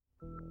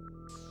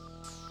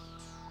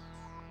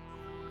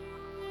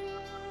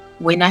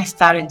when I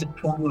started the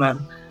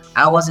program,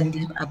 I was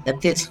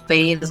at this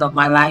phase of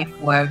my life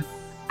where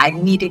I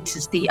wanted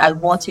to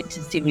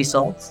see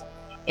results,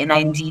 and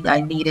I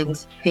needed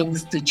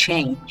things to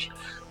change.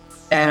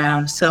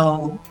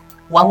 So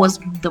what was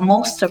the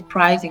most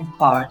surprising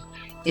part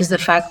is the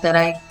fact that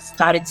I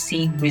started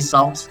seeing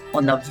results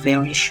on a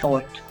very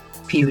short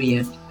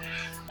period.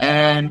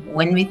 And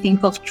when we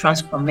think of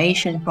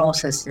transformation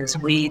processes,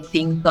 um, we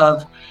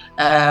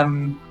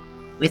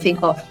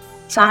think of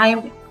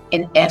time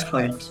and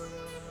effort.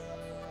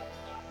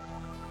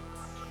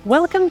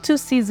 Welcome to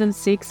Season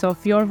 6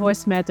 of Your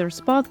Voice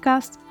Matters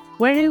podcast,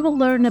 where you will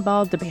learn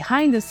about the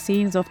behind the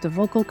scenes of the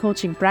vocal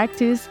coaching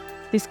practice,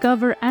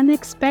 discover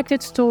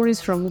unexpected stories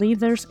from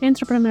leaders,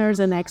 entrepreneurs,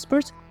 and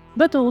experts,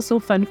 but also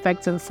fun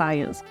facts and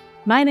science.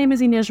 My name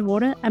is Inês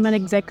Moura, I'm an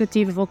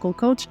executive vocal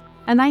coach,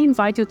 and I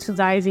invite you to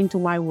dive into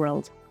my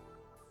world,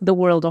 the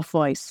world of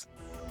voice.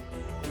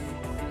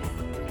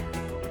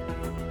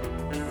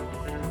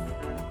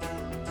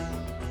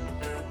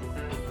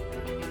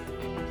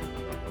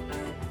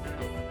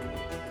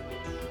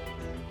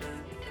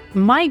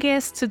 My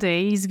guest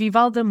today is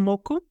Vivalda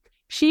Moko.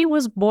 She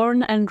was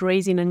born and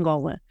raised in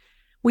Angola.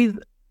 With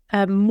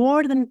a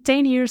more than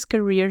 10 years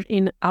career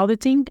in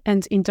auditing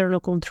and internal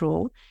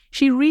control,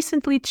 she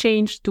recently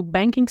changed to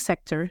banking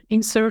sector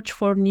in search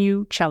for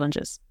new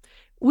challenges.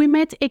 We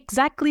met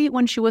exactly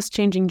when she was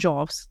changing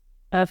jobs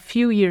a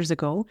few years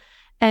ago,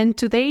 and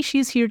today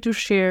she's here to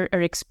share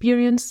her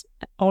experience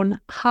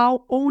on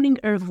how owning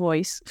her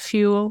voice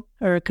fuel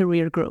her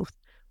career growth.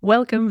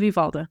 Welcome,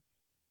 Vivalda.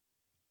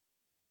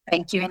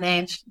 Thank you,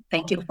 Inês.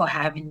 Thank you for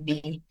having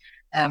me.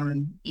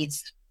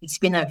 It's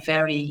been a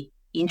very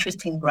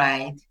interesting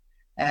ride,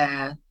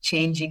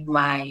 changing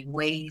my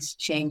ways,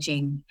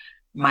 changing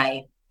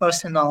my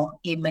personal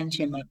image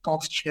and my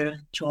posture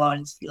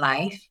towards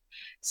life.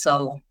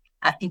 So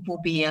I think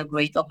will be a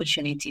great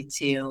opportunity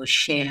to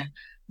share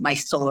my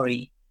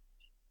story.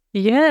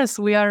 Yes,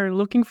 we are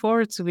looking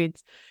forward to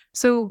it.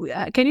 So,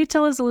 can you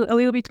tell us a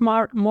little bit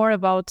more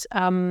about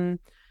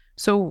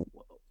so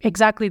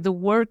exactly the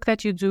work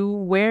that you do,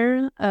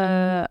 where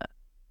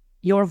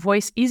your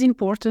voice is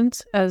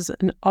important as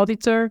an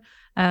auditor,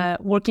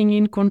 working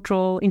in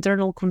control,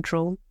 internal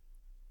control?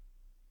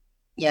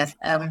 Yes,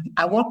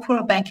 I work for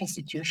a bank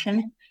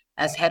institution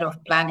as head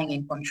of planning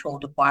and control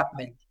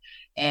department.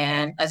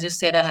 And as you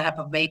said, I have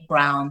a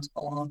background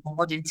on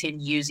more than 10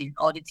 years in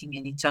auditing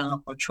and internal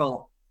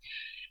control.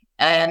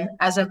 And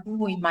as I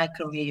grew in my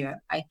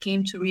career, I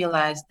came to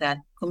realize that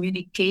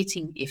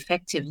communicating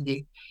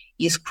effectively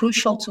is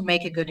crucial to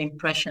make a good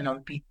impression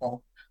on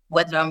people,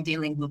 whether I'm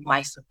dealing with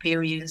my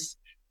superiors,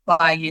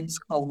 clients,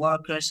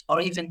 co-workers, or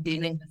even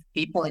dealing with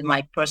people in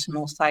my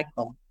personal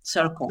circle.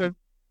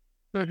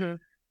 Mm-hmm.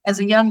 As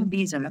a young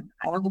leader,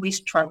 I always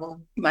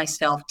struggled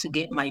myself to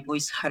get my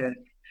voice heard.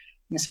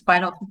 In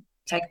spite of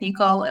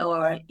technical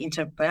or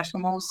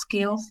interpersonal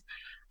skills,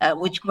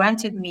 which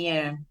granted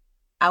me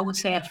I would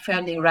say, a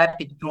fairly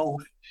rapid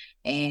growth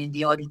in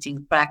the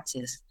auditing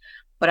practice.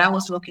 But I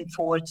was looking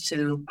forward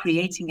to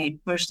creating a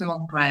personal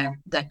brand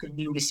that could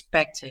be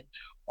respected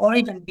or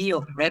even be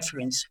of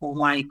reference for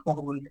my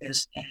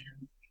coworkers and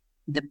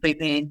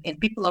and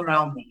people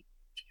around me.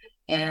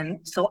 And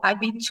so I've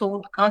been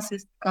told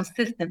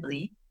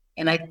consistently,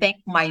 and I thank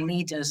my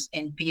leaders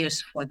and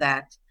peers for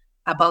that,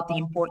 about the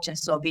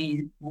importance of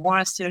being more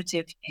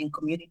assertive and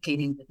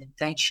communicating with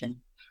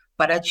intention.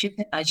 But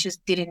I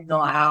just didn't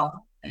know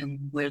how and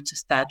where to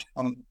start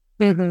from.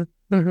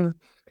 Mm-hmm. Mm-hmm.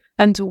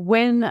 And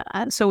when,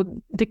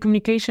 so the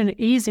communication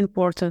is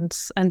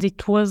important, and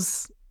it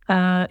was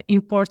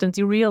important.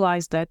 You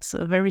realized that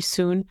very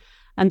soon.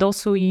 And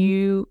also,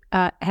 you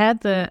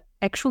had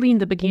actually in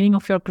the beginning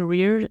of your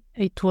career,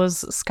 it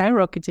was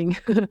skyrocketing.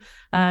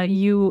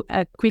 You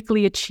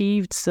quickly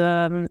achieved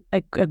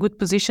a good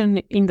position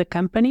in the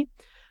company.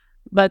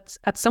 But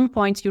at some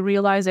point, you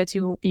realized that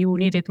you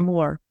needed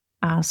more.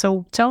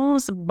 So tell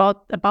us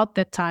about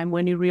that time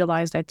when you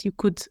realized that you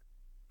could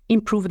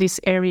improve this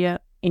area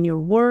in your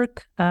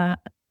work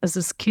as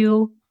a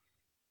skill.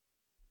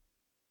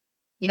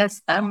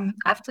 Yes,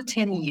 after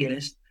 10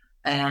 years,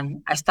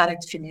 I started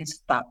feeling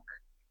stuck.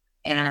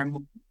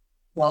 And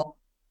well,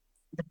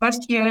 the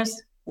first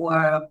years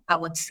were, I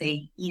would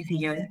say,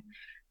 easier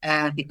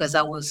because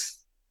I was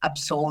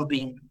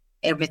absorbing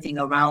everything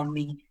around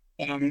me,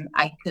 and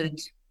I could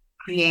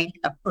create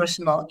a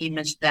personal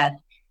image that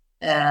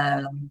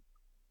um,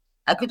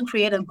 I could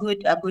create a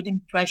good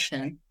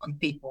impression on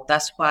people.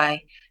 That's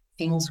why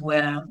things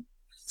were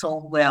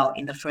so well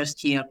in the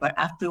first year. But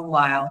after a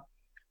while,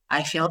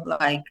 I felt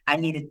like I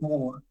needed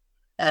more,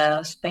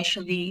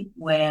 especially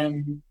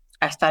when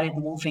I started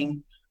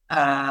moving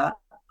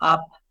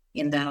up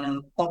in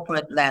the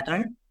corporate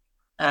ladder.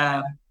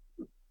 Uh,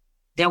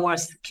 there were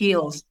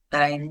skills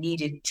that I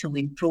needed to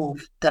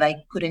improve that I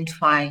couldn't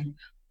find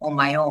on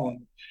my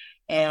own.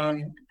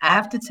 And I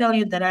have to tell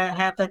you that I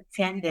have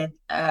attended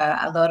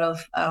a lot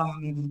of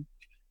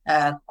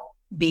uh,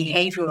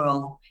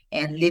 behavioral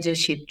and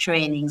leadership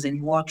trainings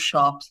and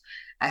workshops.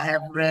 I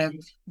have read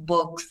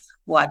books,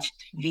 watched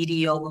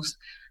videos,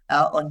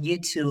 on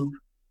YouTube,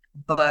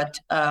 but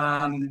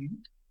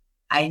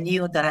I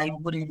knew that I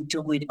wouldn't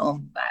do it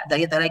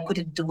that I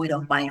couldn't do it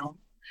on my own.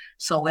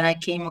 So when I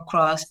came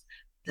across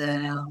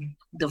the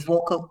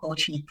vocal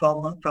coaching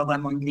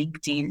program on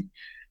LinkedIn,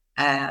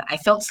 I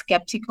felt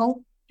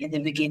skeptical in the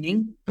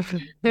beginning,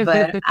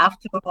 but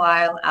after a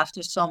while,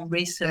 after some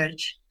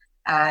research,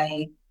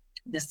 I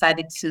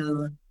decided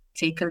to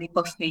take a leap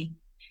of faith,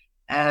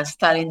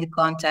 starting the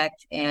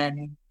contact,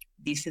 and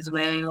this is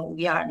where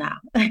we are now.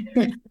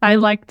 I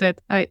like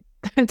that. I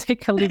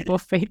take a leap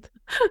of faith.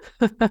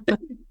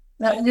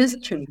 No, it is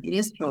true. It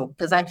is true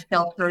because I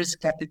felt very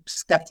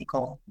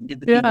skeptical in the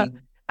beginning.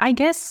 I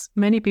guess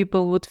many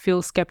people would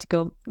feel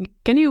skeptical.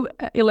 Can you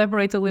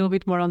elaborate a little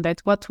bit more on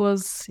that? What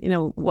was,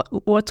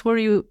 what were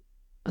you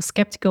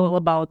skeptical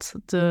about?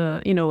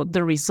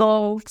 The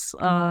results.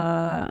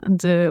 What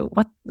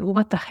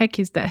the heck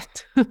is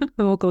that?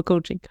 Vocal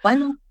coaching.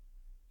 Well,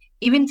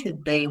 even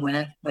today,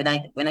 when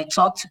I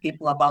talk to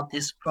people about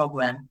this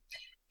program,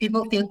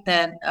 people think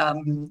that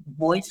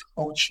voice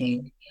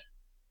coaching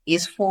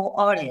is for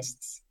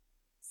artists,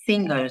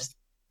 singers,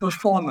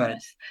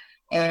 performers,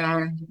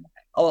 and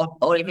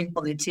or even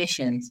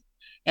politicians.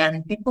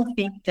 And people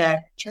think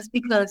that just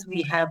because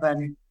we have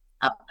an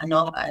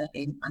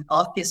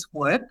office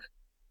work,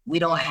 we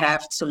don't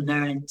have to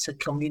learn to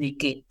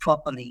communicate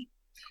properly.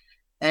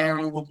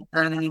 And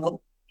we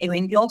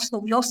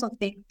also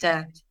think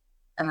that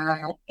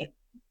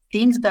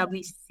things that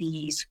we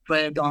see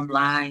spread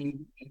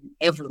online and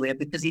everywhere,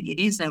 because it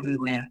is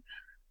everywhere.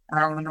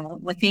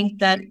 We think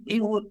that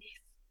it will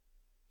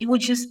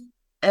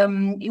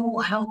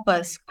help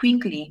us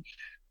quickly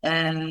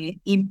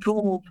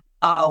improve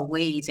our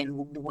ways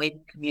and the way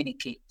we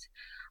communicate.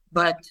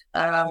 But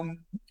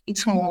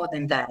it's more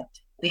than that.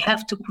 We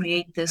have to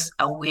create this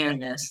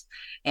awareness,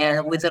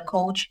 and with a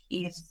coach,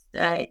 it's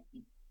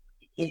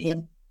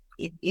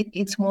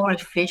more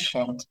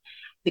efficient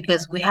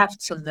because we have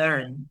to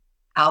learn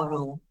how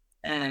to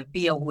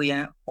be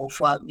aware of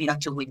what we are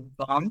doing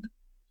wrong,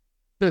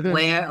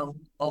 aware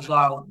of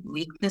our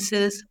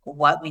weaknesses,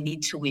 what we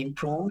need to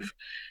improve,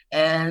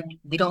 and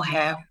we don't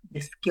have the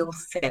skill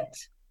set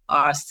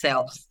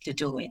ourselves to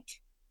do it.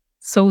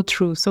 So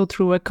true, so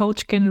true. A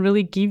coach can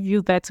really give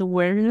you that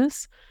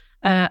awareness.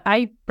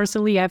 I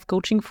personally have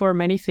coaching for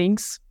many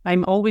things.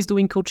 I'm always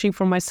doing coaching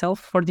for myself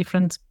for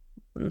different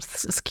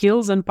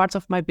skills and parts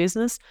of my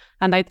business.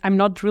 And I'm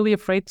not really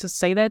afraid to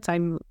say that.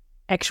 I'm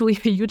actually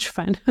a huge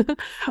fan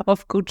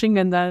of coaching.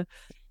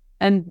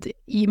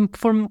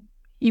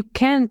 You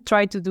can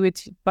try to do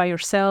it by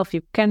yourself.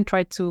 You can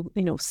try to,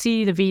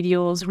 see the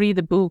videos, read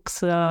the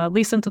books,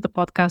 listen to the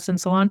podcast and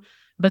so on.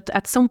 But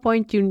at some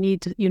point you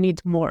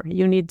need more.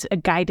 You need a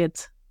guided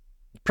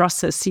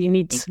process. You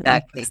need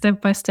a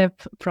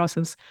step-by-step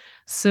process.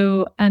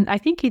 So, and I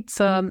think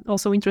it's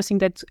also interesting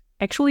that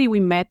actually we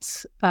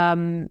met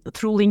through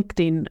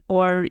LinkedIn,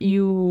 or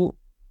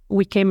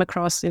we came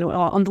across,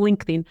 on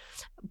LinkedIn,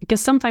 because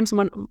sometimes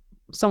my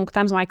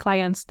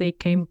clients, they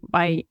came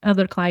by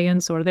other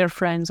clients or their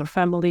friends or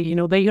family,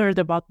 they heard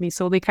about me.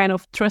 So they kind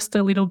of trust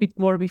a little bit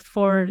more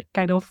before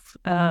kind of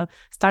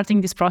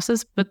starting this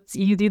process. But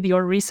you did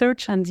your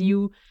research and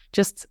you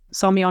just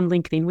saw me on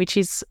LinkedIn, which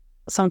is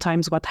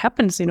sometimes what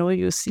happens.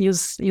 You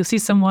see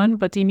someone,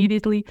 but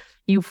immediately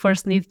you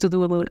first need to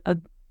do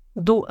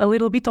a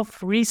little bit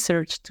of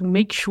research to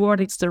make sure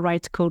it's the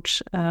right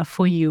coach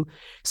for you.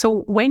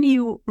 So when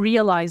you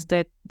realized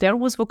that there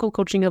was vocal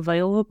coaching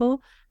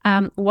available,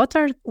 what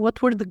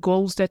were the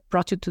goals that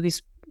brought you to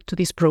this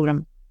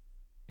program?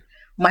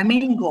 My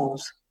main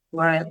goals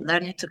were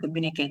learning to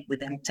communicate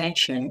with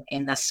intention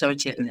and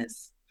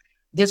assertiveness.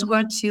 These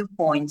were 2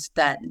 points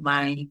that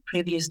my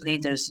previous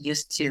leaders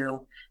used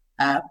to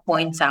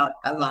point out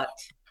a lot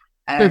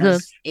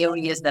as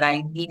areas that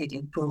I needed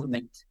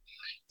improvement.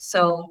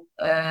 So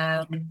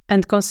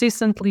and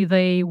consistently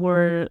they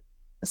were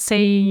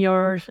saying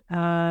your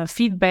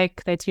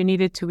feedback that you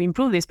needed to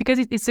improve this, because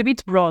it's a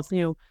bit broad.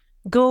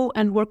 Go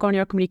and work on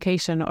your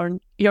communication or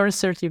your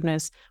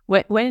assertiveness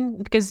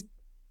because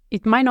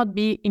it might not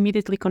be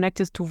immediately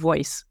connected to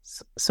voice.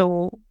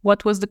 So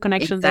what was the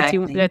connection that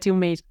you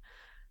made?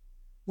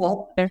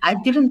 Well, I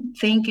didn't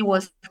think it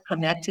was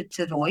connected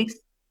to voice,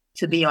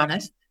 to be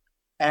honest.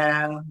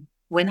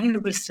 When I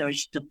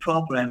researched the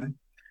program,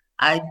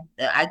 I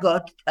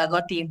got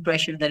the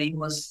impression that it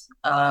was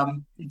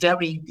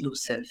very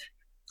inclusive.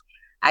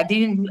 I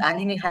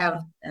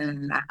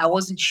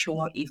wasn't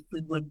sure if we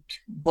would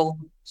go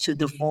to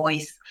the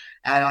voice,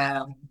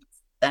 I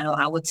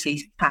would say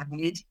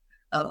standard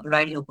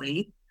right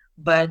away,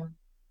 but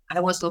I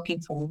was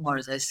looking for more,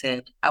 as I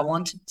said. I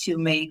wanted to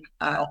make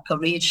a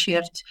career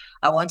shift.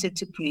 I wanted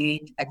to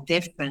create a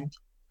different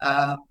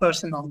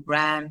personal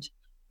brand,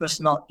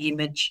 personal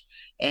image.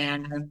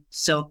 And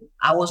so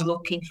I was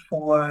looking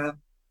for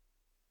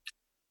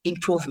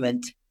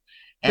improvement.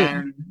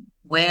 And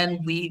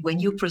when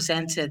you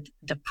presented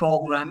the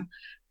program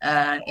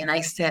and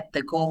I set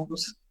the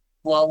goals,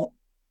 well,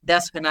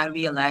 that's when I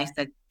realized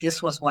that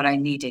this was what I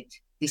needed.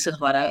 This was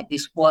what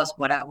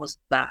I was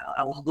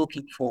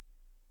looking for.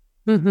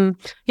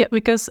 Yeah,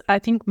 because I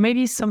think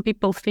maybe some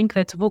people think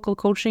that vocal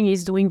coaching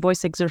is doing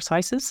voice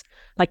exercises,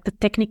 like the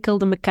technical,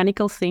 the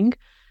mechanical thing.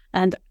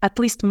 And at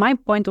least my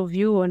point of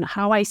view on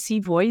how I see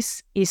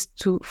voice is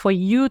for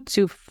you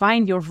to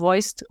find your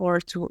voice,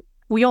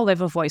 we all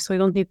have a voice, so you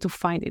don't need to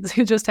find it.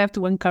 You just have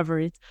to uncover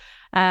it.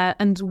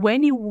 And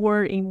when you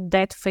were in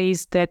that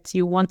phase that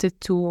you wanted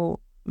to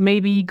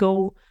maybe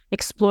go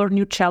explore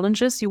new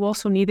challenges, you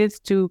also needed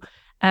to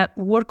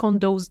work on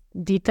those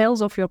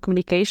details of your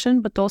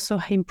communication, but also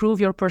improve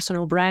your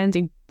personal brand,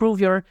 improve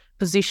your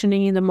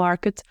positioning in the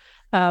market.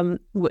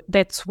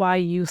 That's why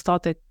you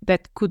thought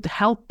that could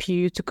help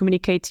you to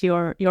communicate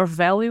your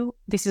value.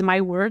 This is my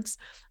words.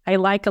 I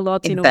like a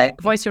lot,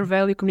 Exactly. voice your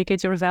value,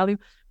 communicate your value,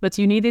 but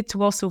you needed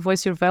to also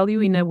voice your value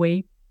in a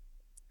way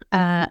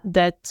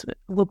that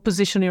will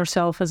position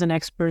yourself as an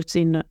expert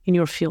in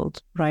your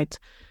field, right?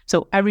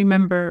 So I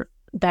remember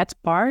that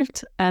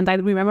part, and I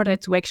remember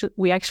that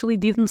we actually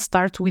didn't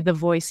start with the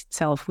voice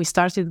itself. We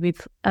started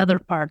with other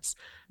parts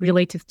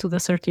related to the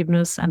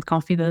assertiveness and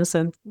confidence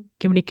and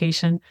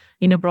communication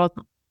in a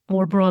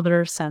more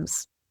broader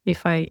sense,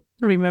 if I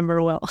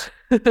remember well.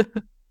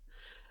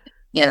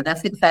 Yeah,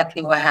 that's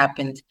exactly what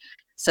happened.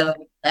 So,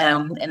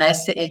 and I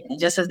said,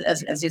 just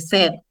as you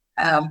said,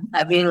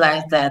 I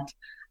realized that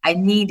I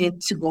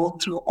needed to go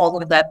through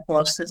all of that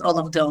process, all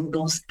of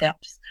those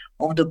steps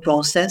of the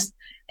process,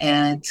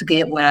 and to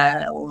get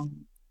where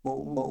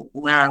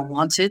I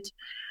wanted.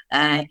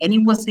 And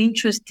it was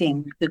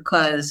interesting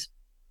because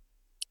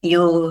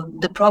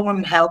the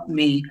program helped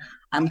me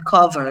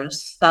uncover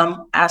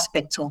some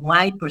aspects of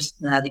my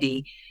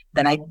personality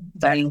that I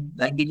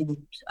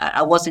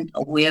wasn't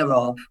aware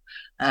of.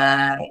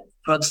 Uh,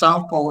 for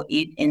example,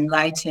 it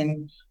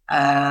enlightened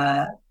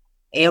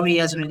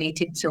areas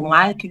related to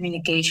my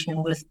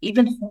communication with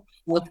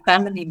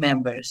family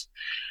members.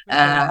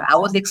 I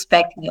was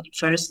expecting at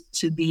first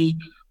to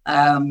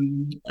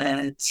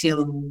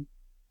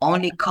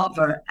only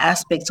cover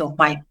aspects of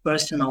my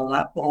personal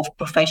life, of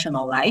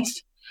professional life,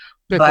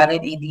 but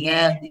in the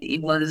end,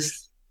 it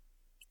was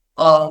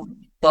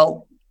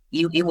well,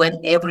 it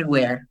went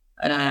everywhere.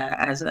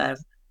 Yeah,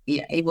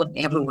 it went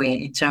everywhere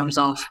in terms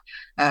of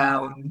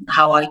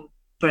how I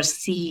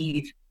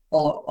perceive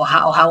or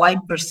how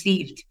I'm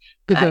perceived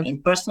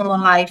in personal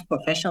life,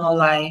 professional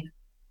life.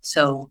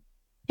 So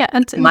yeah,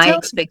 and my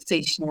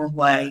expectation was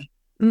why.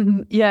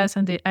 Yes,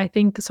 and I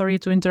think, sorry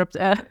to interrupt,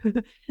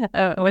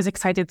 I was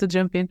excited to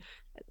jump in.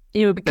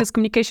 Because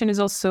communication is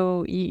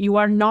also, you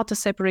are not a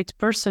separate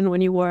person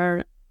when you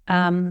are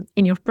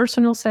in your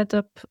personal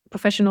setup,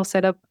 professional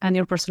setup, and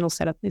your personal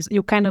setup.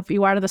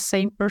 You are the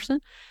same person.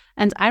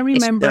 And I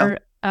remember,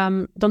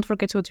 don't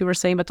forget what you were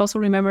saying, but also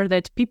remember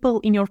that people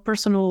in your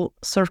personal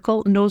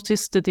circle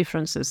noticed the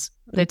differences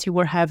that you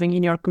were having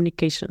in your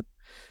communication.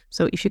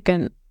 So if you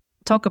can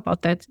talk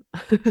about that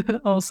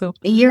also.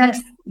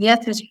 Yes,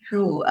 it's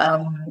true.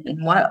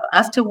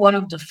 After one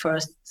of the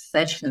first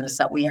sessions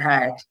that we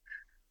had,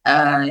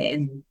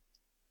 and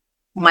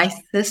my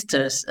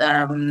sisters,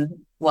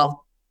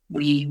 well,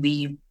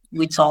 we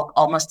talk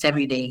almost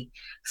every day.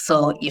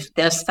 So if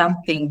there's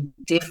something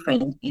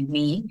different in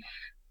me,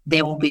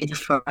 they will be the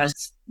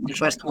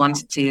first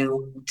ones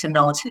to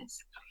notice.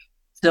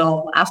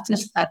 So after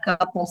a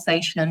couple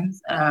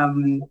sessions,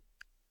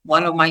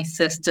 one of my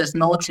sisters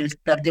noticed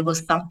that there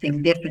was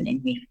something different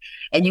in me,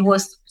 and it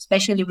was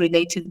especially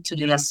related to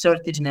the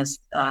assertiveness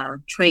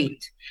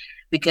trait,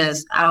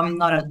 because I'm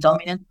not a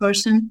dominant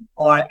person,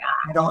 or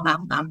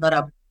I'm not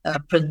a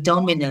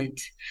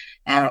predominant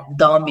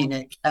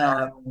dominant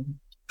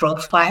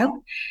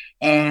profile.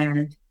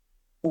 And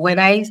when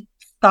I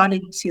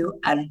started to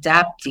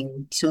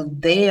adapting to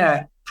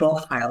their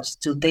profiles,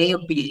 to their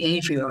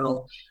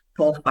behavioral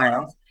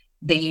profiles,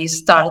 they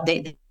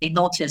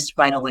noticed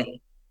right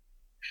away,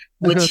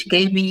 which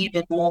gave me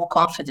even more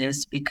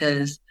confidence,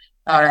 because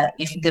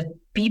if the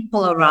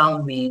people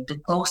around me, the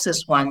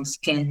closest ones,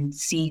 can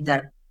see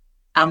that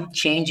I'm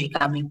changing,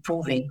 I'm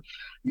improving,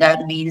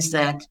 that means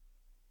that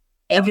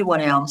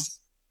everyone else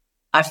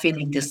are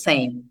feeling the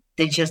same.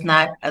 They're just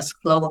not as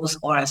close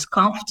or as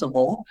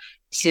comfortable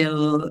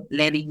to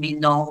letting me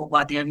know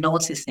what they're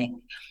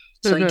noticing.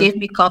 So it gave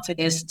me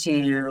confidence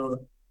to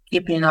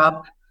keeping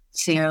up,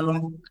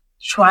 to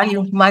try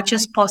as much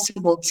as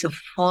possible to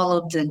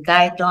follow the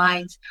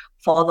guidelines,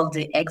 follow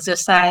the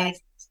exercise,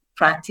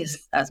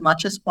 practice as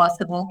much as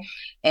possible.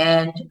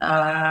 And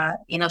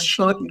in a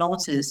short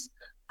notice,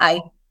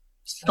 I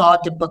saw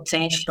the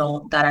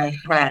potential that I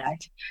had.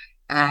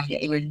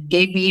 It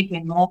gave me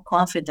even more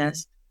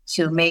confidence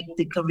to make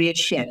the career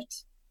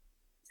shift.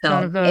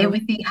 So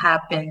everything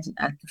happened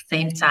at the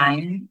same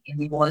time,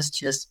 and it was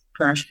just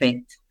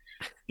perfect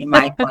in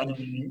my point of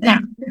view.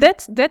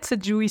 That's a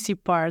juicy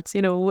part,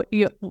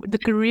 the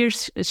career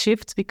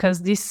shift,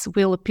 because this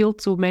will appeal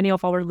to many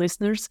of our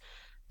listeners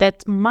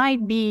that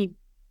might be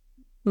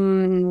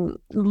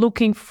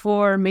looking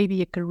for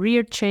maybe a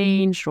career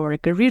change or a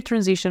career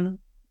transition,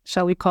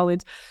 shall we call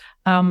it.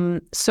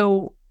 And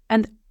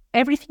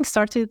everything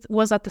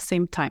was at the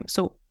same time.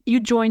 So you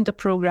joined the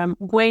program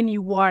when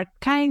you are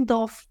kind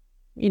of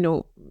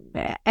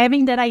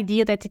having that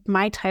idea that it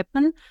might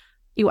happen,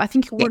 I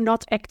think you were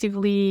not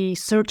actively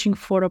searching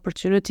for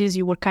opportunities.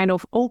 You were kind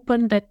of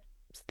open that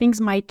things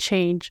might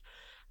change.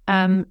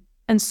 And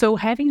so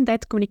having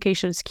that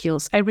communication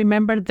skills, I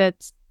remember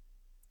that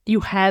you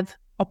had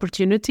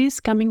opportunities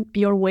coming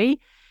your way.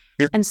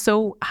 Yeah. And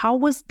so how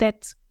was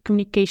that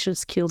communication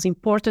skills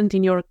important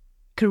in your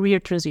career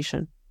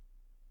transition?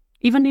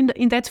 Even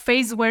in that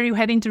phase where you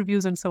had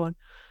interviews and so on?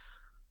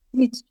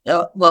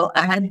 Well,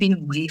 I had been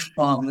away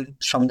from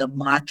the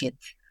market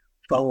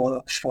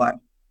for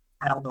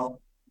I don't know,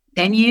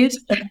 10 years.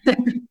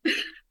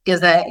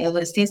 Because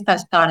since I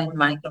started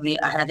my career,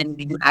 I hadn't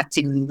been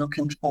actively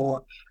looking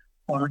for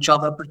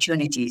job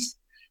opportunities.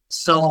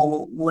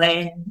 So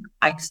when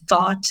I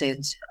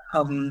started,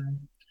 I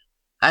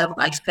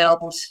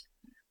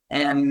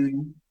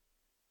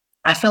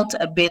felt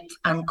a bit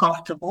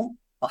uncomfortable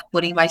of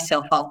putting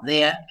myself out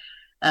there,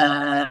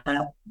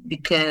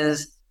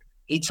 because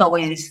it's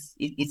always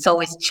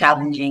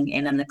challenging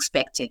and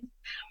unexpected.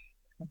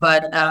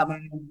 But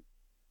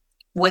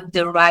with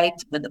the right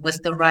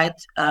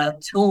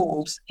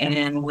tools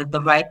and with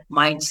the right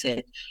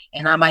mindset,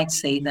 and I might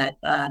say that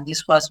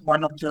this was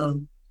one of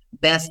the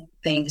best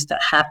things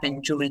that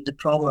happened during the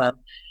program.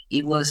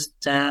 It was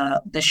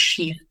the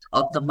shift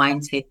of the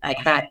mindset I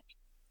had,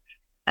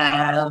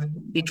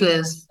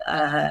 because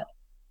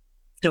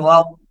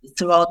throughout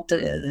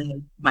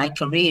my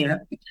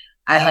career,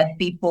 I had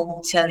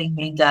people telling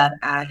me that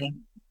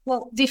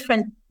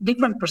different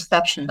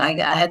perception. I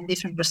had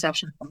different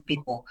perception from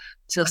people.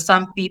 To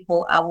some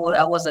people, I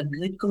was a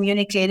good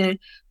communicator.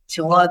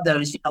 To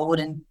others, I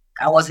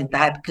wasn't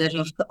that good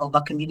of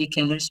a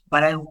communicator,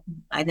 but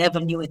I never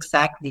knew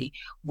exactly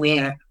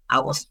where I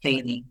was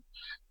failing.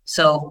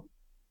 So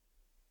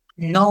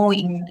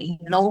knowing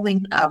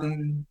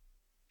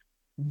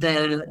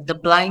the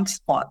blind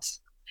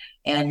spots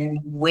and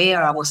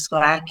where I was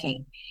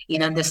lacking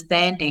in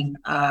understanding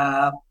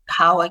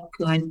how I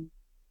could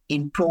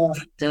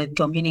improve the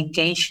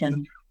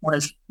communication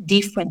with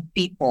different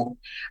people,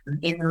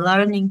 in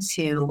learning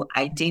to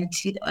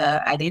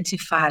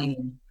identify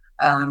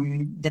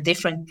the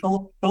different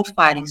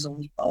profiles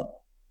of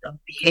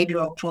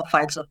behavioral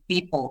profiles of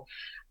people.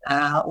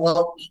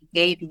 It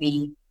gave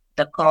me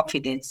the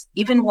confidence,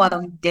 even while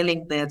I'm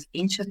dealing with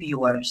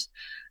interviewers.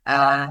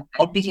 I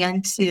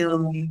began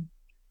to,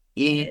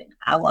 I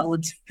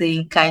would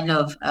say, kind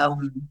of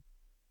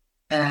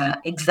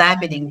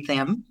examining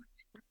them,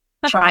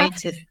 trying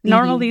to see.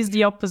 Normally is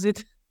the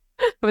opposite,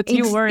 but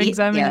you were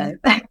examining.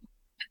 I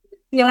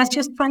was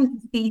just trying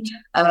to see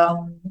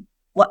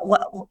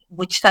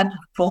which type of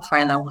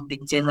profile I would be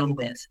dealing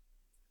with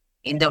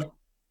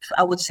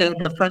I would say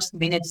the first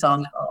minutes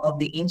of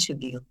the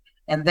interview,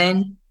 and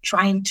then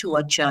trying to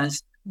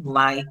adjust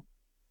my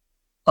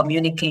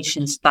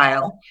communication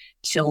style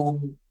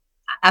to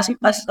as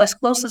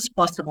close as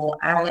possible.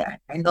 I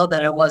know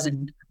that I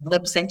wasn't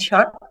lip sync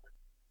sharp,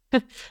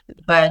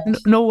 but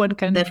no one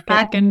can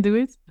do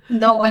it.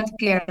 No one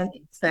can,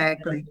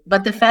 exactly.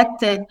 But the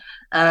fact that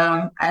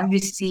I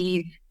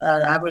received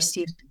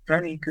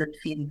very good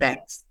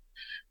feedbacks,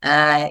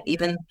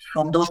 even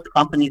from those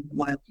companies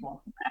where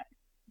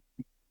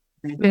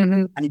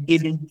I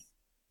didn't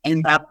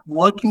end up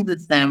working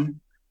with them,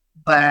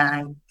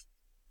 but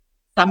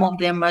some of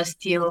them are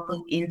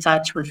still in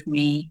touch with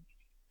me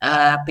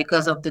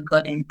because of the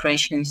good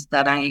impressions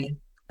that I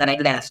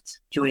left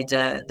during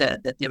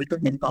the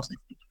recruitment process.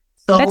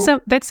 So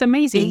that's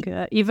amazing.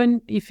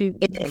 Even if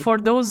for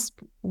those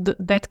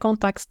that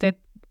contacts that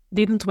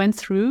didn't went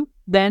through,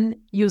 then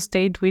you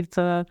stayed with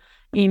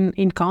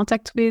in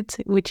contact with,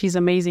 which is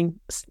amazing.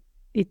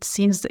 It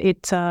seems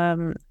it's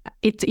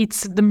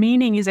the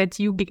meaning is that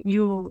you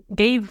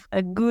gave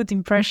a good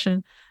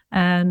impression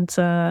and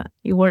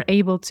you were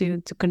able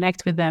to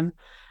connect with them.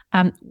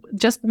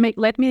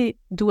 Let me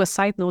do a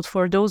side note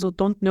for those who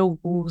don't know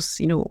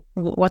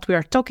what we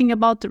are talking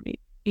about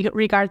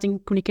regarding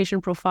communication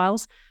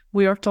profiles.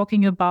 We are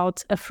talking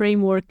about a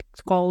framework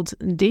called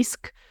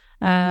DISC,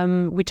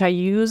 which I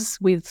use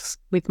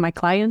with my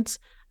clients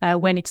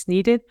when it's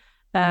needed.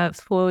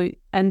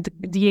 And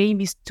the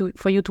aim is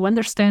for you to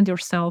understand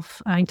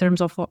yourself in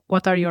terms of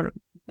what are your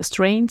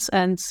strengths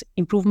and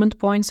improvement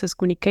points as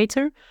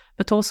communicator,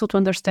 but also to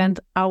understand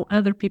how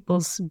other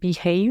people's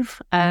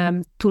behave,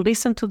 to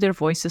listen to their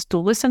voices, to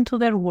listen to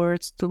their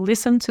words, to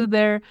listen to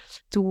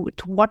to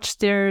watch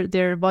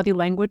their body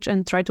language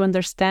and try to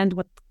understand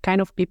what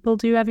kind of people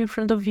do you have in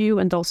front of you,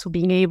 and also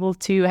being able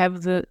to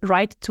have the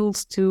right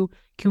tools to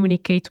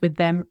communicate with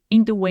them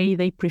in the way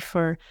they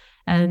prefer.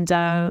 And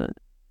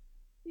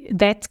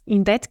that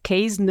in that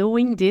case,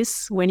 knowing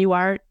this when you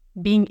are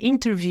being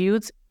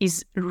interviewed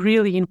is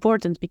really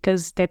important,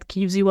 because that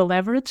gives you a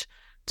leverage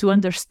to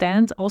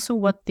understand also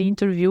what the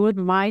interviewer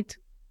might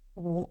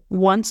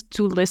want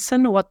to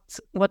listen, what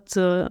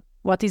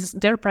is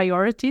their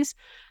priorities.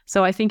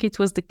 So I think it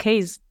was the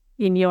case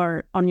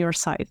on your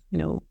side.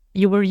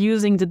 You were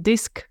using the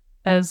DISC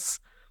as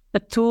a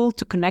tool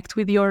to connect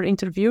with your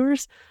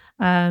interviewers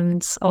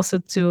and also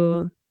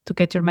to to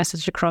get your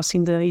message across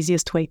in the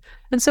easiest way.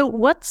 And so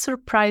what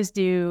surprised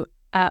you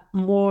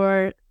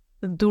more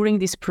during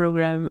this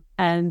program,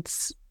 and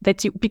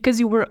that you, because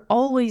you were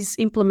always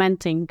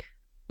implementing,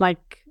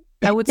 like,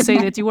 I would say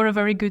that you were a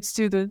very good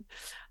student.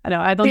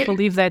 I don't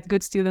believe that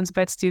good students,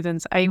 bad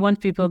students. I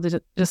want people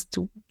to just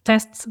to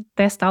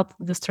test out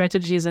the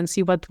strategies and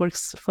see what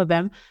works for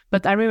them.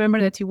 But I remember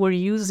that you were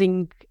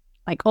using,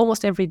 like,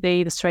 almost every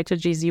day the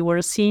strategies, you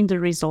were seeing the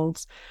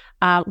results.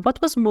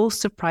 What was most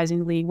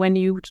surprisingly when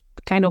you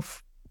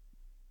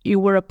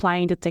were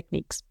applying the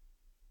techniques?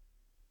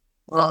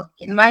 Well,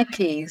 in my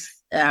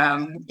case,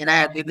 and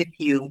I agree with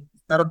you,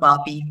 it's not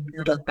about being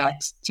good or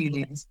bad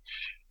students.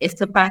 It's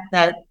the fact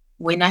that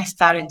when I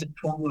started the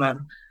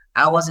program,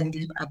 I was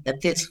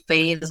at this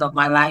phase of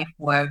my life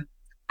where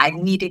I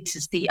wanted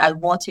to see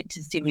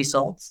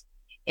results,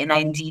 and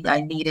I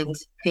needed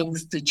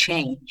things to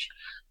change.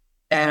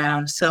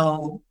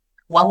 So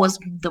what was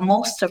the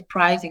most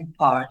surprising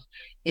part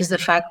is the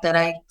fact that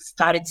I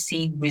started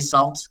seeing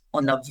results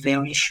on a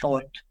very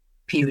short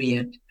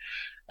period.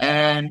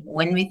 And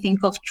when we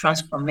think of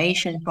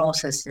transformation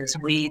processes,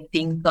 we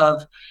think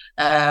of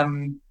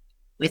time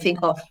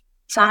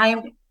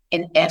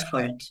and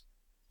effort.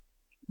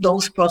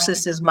 Those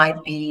processes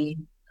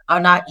are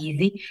not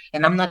easy,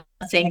 and I'm not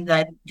saying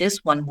that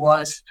this one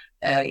was.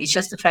 It's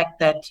just the fact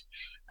that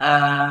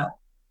I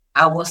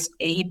was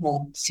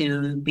able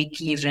to be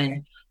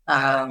given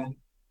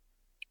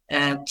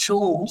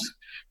tools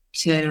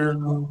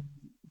to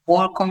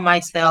work on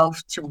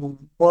myself, to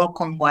work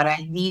on what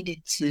I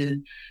needed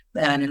to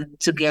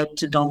get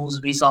to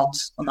those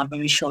results on a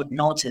very short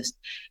notice.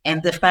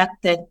 And the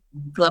fact that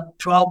the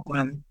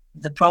program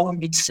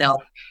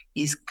itself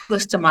is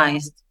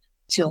customized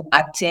to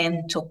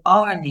attend to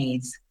our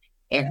needs.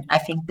 And I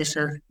think this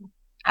is,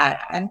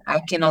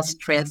 I cannot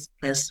stress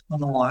this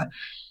more,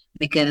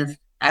 because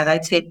as I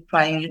said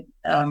prior,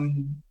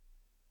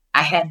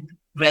 I had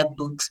read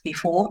books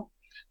before.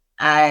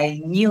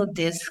 I knew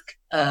the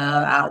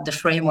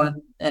framework,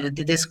 the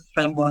DISC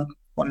framework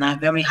on a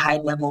very high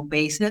level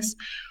basis.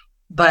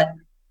 But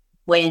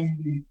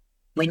when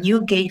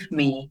you gave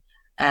me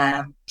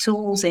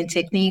tools and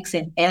techniques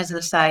and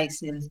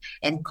exercises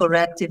and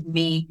corrected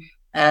me,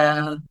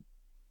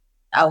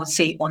 I would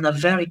say on a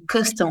very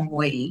custom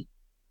way,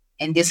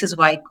 and this is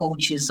why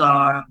coaches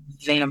are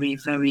very,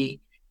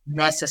 very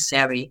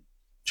necessary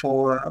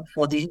for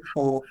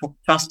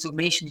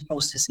transformation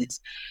processes.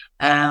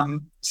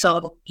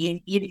 So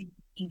it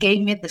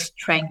gave me the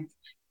strength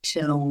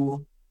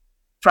to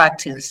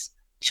practice,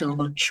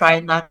 to try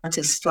not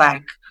to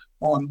slack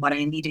on what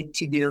I needed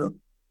to do.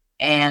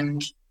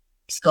 And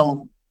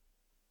so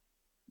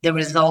the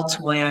results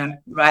were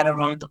right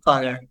around the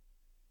corner.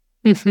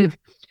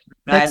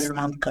 That's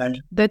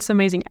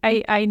amazing.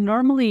 I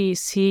normally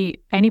see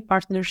any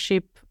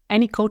partnership,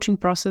 any coaching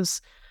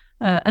process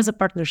as a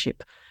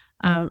partnership,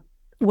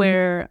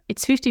 where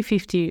it's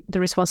 50-50, the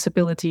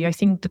responsibility. I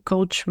think the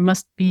coach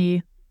must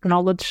have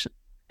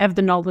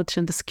the knowledge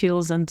and the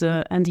skills and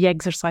the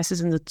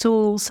exercises and the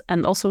tools,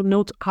 and also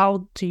note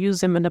how to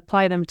use them and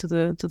apply them to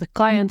the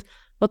client.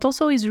 But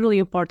also it's really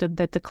important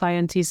that the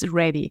client is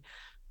ready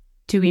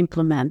to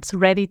implement,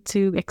 ready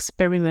to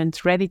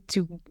experiment, ready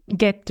to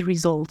get the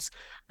results.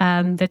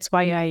 And that's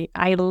why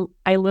I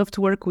love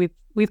to work with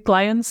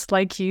clients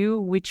like you,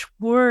 which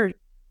were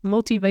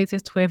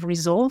motivated to have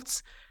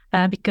results,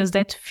 because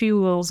that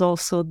fuels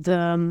also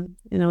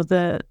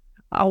the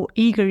how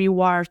eager you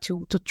are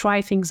to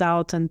try things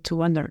out and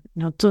to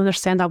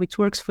understand how it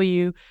works for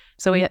you.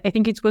 So I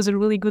think it was a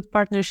really good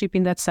partnership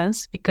in that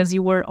sense, because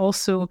you were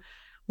also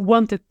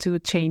wanted to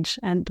change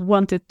and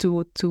wanted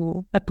to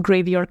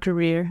upgrade your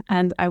career.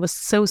 And I was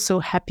so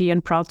happy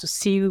and proud to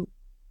see you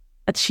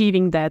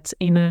achieving that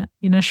in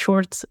a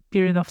short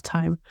period of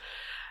time.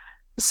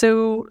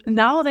 So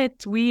now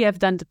that we have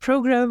done the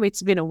program,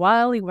 it's been a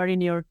while, you are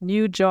in your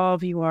new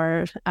job, you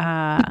are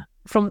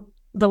from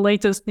the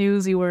latest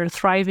news, you are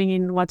thriving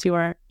in what you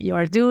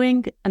are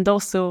doing, and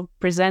also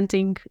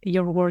presenting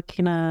your work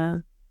in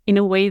a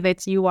way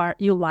that you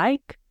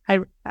like.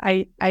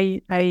 I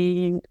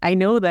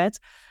know that,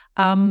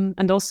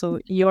 and also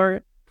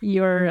your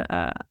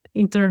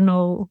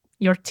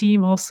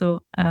team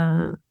also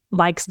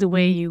likes the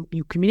way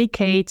you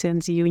communicate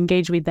and you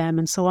engage with them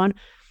and so on.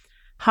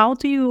 How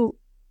do you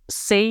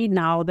say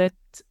now that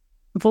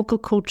vocal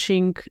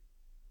coaching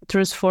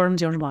transformed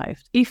your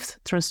life? If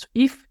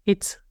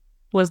it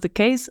was the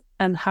case,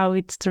 and how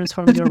it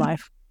transformed your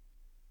life?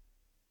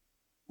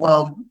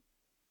 Well,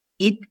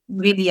 it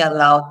really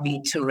allowed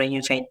me to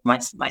reinvent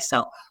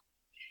myself,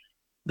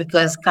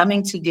 because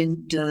coming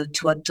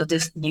to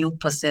this new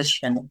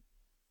position,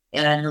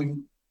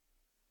 and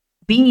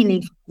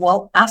even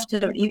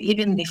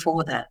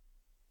before that,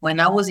 when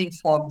I was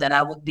informed that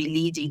I would be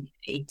leading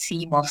a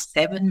team of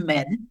 7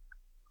 men,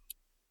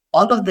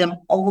 all of them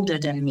older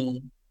than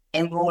me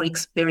and more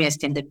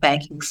experienced in the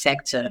banking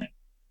sector.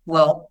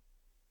 Well,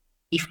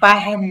 if I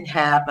hadn't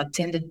have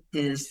attended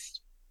this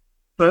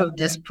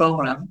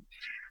program,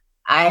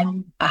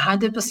 I'm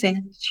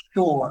 100%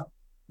 sure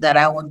that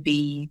I would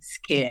be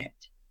scared.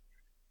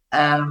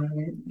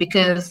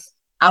 because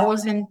I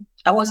wasn't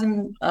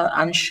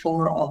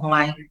unsure of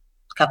my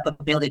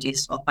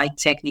capabilities, of my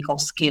technical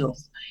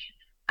skills.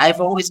 I've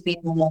always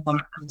been more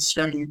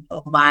concerned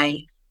of my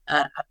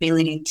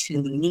ability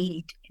to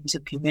lead and to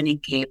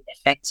communicate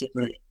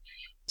effectively.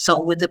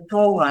 So with the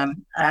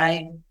program,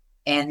 I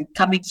and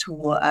coming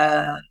to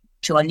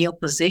a new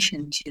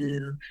position,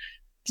 to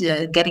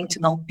getting to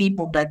know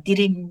people that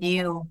didn't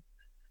knew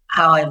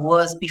how I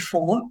was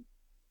before,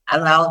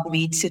 allowed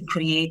me to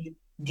create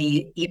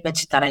the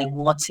image that I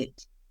wanted.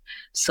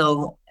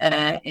 So,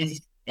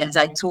 as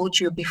I told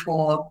you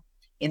before,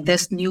 in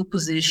this new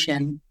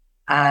position,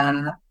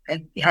 I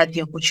had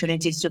the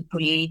opportunity to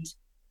create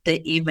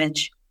the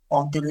image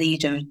of the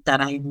leader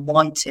that I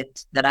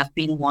wanted, that I've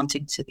been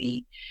wanting to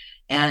be.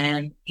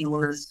 And it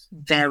was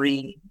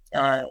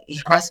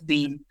it has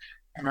been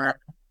uh,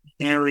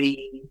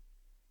 very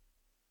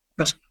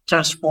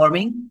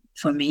transforming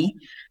for me.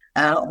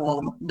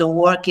 Well, the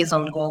work is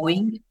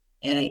ongoing.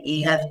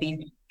 It has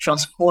been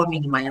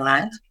transforming my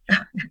life.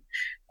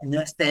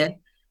 Understand?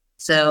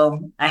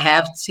 So I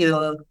have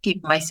to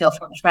keep myself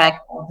on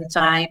track all the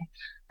time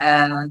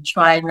and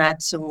try not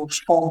to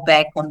fall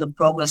back on the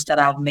progress that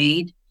I've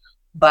made.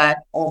 But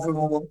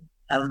overall,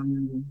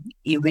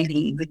 it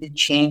really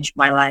changed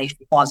my life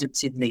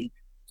positively.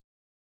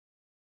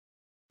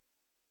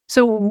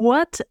 So,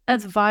 what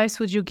advice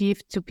would you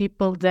give to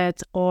people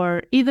that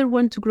are either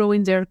want to grow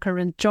in their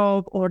current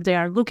job, or they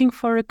are looking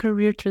for a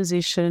career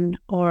transition,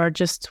 or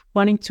just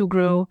wanting to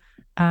grow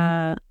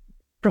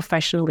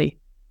professionally?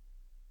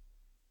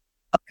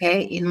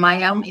 Okay, in my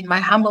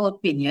humble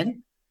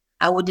opinion,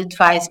 I would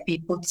advise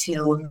people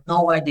to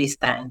know where they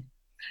stand,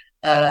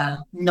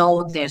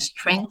 know their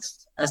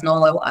strengths as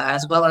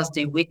well as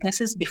their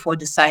weaknesses before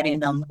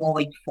deciding on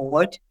going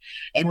forward,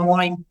 and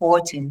more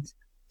important,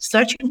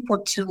 searching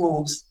for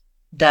tools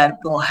that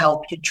will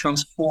help you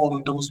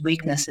transform those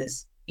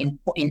weaknesses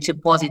into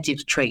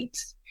positive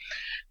traits.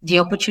 The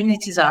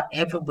opportunities are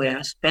everywhere,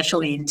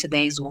 especially in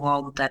today's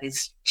world that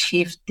is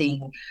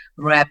shifting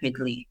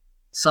rapidly.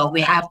 So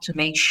we have to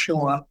make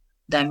sure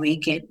that we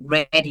get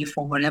ready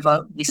for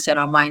whenever we set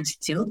our minds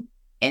to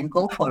and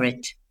go for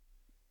it.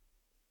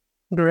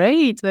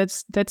 Great,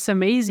 that's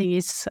amazing.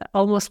 It's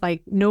almost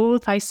like know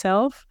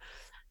thyself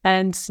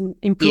and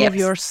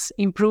Yes.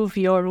 improve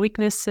your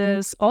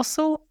weaknesses.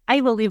 Also, I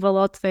believe a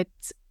lot that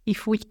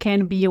if we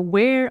can be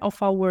aware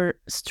of our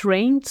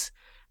strengths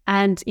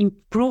and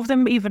improve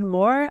them even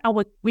more,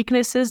 our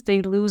weaknesses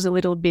they lose a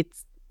little bit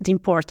the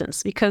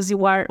importance, because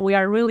we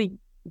are really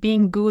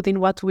being good in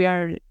what we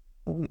are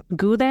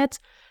good at.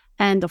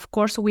 And of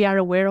course, we are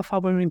aware of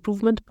our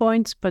improvement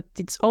points, but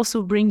it's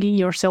also bringing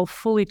yourself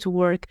fully to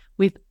work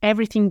with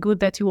everything good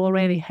that you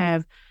already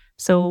have.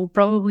 So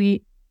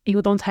probably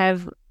you don't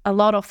have a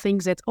lot of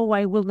things that, oh,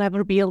 I will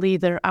never be a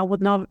leader. I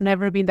would not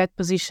never be in that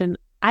position.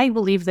 I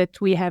believe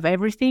that we have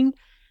everything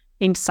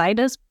inside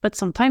us, but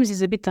sometimes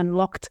it's a bit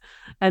unlocked.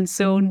 And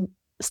so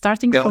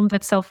starting Yeah. from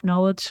that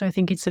self-knowledge, I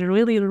think it's a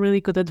really,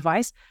 really good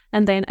advice.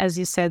 And then, as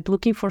you said,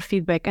 looking for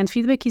feedback. And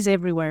feedback is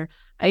everywhere.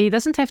 It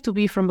doesn't have to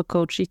be from a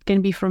coach. It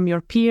can be from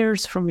your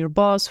peers, from your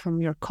boss,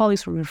 from your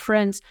colleagues, from your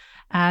friends.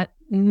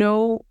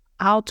 Know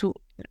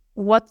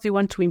what do you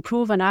want to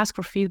improve and ask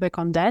for feedback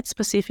on that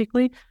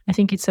specifically. I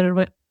think it's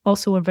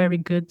also a very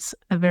good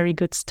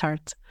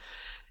start.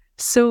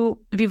 So,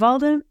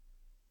 Vivalda,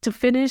 to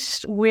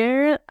finish,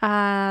 where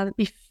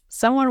if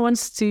someone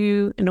wants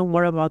to know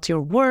more about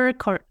your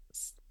work or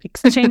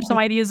exchange some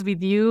ideas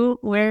with you,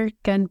 where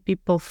can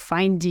people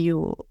find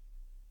you?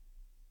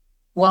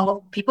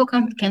 Well, people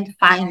can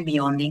find me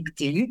on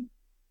LinkedIn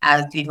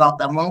as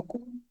Vivalda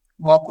Moko,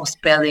 Moko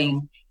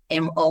spelling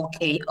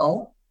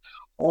Moko,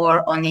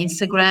 or on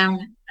Instagram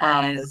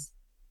as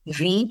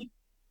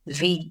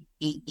VVEE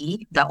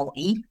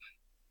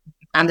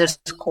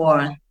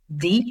underscore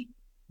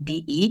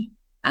DDE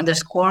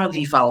underscore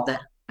Vivalda,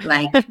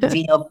 like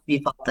V of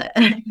Vivalda.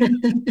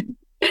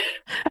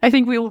 I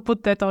think we will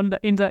put that on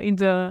in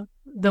the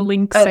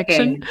link Okay,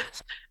 section.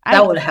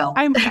 that would help.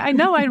 I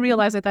know I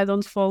realize that I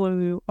don't follow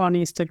you on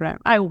Instagram.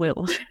 I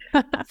will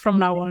from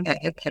now on.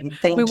 Okay,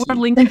 thank we you. were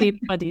LinkedIn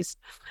buddies.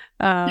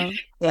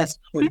 Yes,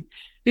 please.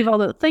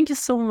 Vivalda, thank you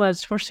so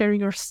much for sharing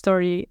your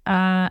story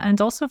and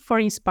also for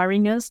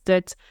inspiring us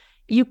that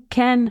you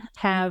can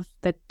have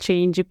that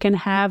change, you can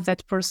have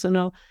that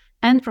personal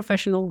and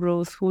professional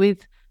growth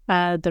with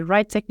the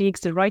right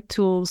techniques, the right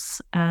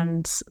tools.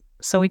 And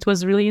so it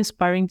was really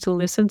inspiring to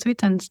listen to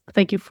it. And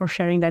thank you for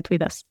sharing that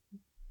with us.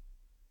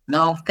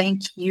 No,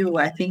 thank you.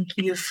 I thank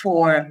you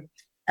for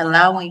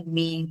allowing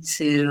me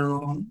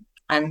to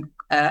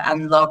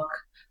unlock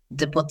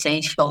the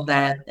potential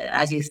that,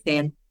 as you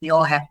said, we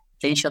all have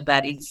potential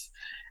that is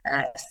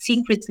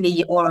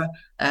secretly or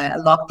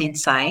locked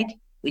inside.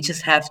 We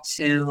just have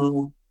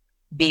to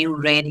be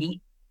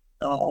ready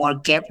or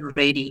get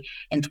ready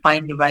and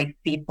find the right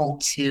people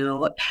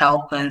to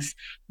help us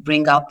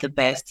bring out the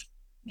best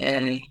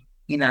in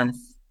us.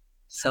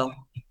 So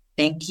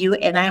thank you.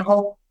 And I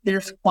hope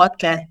this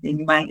podcast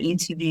in my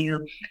interview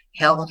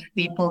helps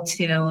people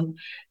to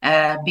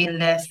be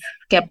less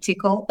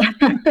skeptical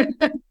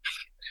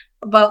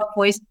about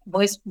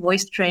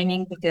voice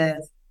training,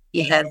 because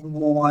it has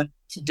more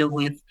to do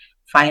with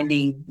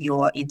finding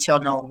your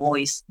internal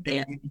voice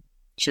than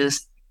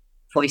just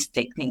voice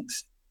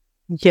techniques.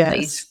 So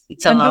Yes.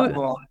 it's a lot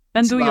more.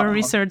 And It's do a lot your more.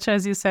 research,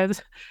 as you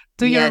said.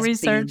 Do your Yes,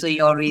 please research. do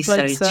your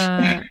research.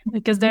 But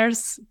because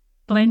there's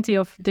plenty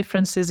of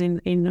differences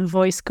in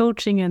voice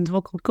coaching and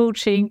vocal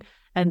coaching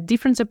and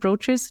different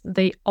approaches.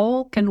 They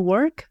all can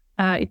work.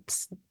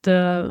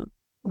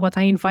 What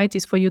I invite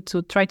is for you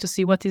to try to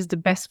see what is the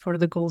best for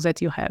the goals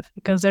that you have,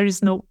 because there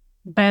is no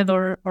bad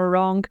or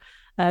wrong,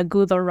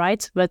 good or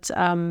right. But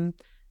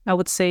I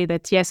would say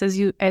that yes, as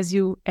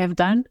you have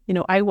done,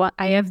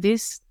 I have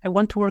this, I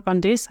want to work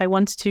on this, I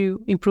want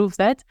to improve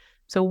that.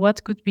 So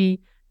what could be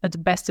the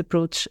best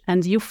approach?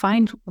 And you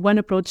find one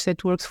approach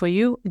that works for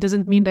you. It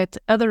doesn't mean that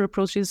other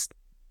approaches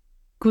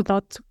could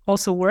not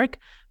also work,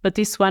 but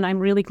this one, I'm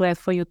really glad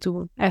for you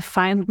to have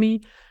found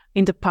me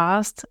in the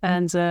past,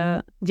 and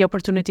the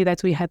opportunity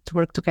that we had to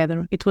work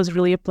together. It was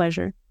really a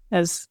pleasure,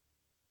 as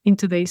in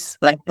today's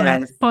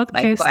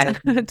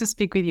podcast, to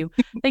speak with you.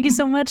 Thank you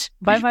so much.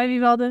 Bye-bye,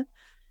 Vivalda.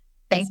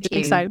 Thank you.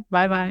 Next time.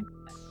 Bye-bye.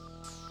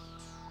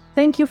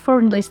 Thank you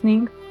for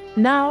listening.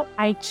 Now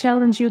I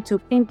challenge you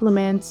to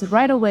implement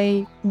right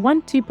away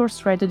one tip or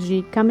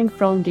strategy coming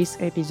from this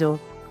episode.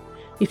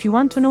 If you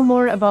want to know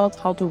more about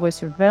how to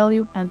voice your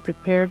value and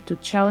prepare to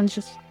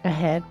challenges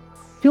ahead,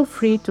 feel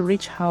free to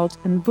reach out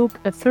and book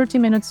a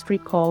 30-minute free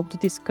call to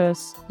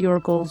discuss your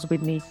goals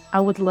with me.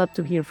 I would love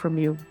to hear from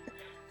you.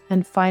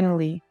 And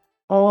finally,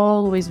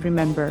 always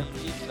remember,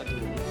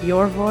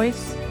 your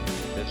voice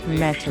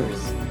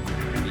matters.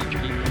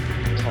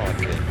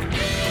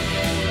 Talking.